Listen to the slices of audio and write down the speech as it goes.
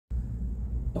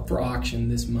Up for auction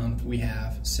this month, we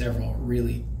have several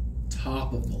really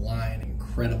top of the line,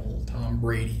 incredible Tom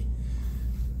Brady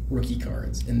rookie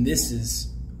cards. And this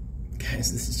is,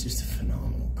 guys, this is just a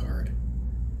phenomenal card.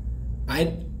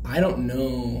 I don't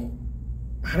know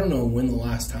when the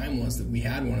last time was that we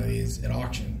had one of these at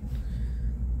auction.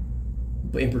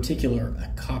 But in particular, a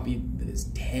copy that is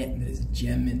 10, that is a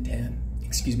gem mint 10.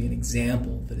 Excuse me, an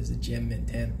example that is a gem mint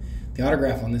 10. The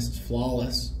autograph on this is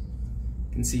flawless.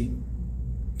 You can see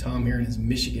Tom here in his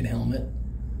Michigan helmet.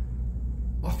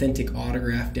 Authentic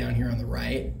autograph down here on the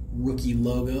right. Rookie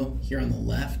logo here on the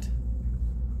left.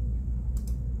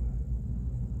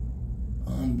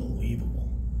 Unbelievable.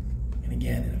 And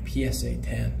again, in a PSA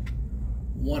 10.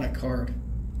 What a card.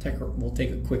 We'll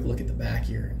take a quick look at the back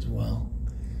here as well.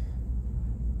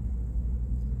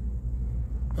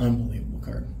 Unbelievable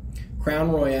card.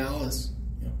 Crown Royale is,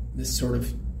 you know, this sort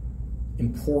of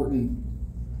important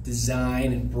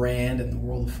design and brand in the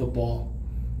world of football.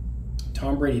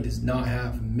 Tom Brady does not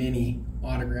have many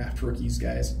autographed rookies,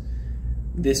 guys.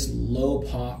 This low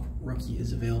pop rookie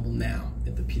is available now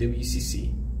at the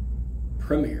PWCC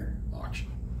Premier Auction.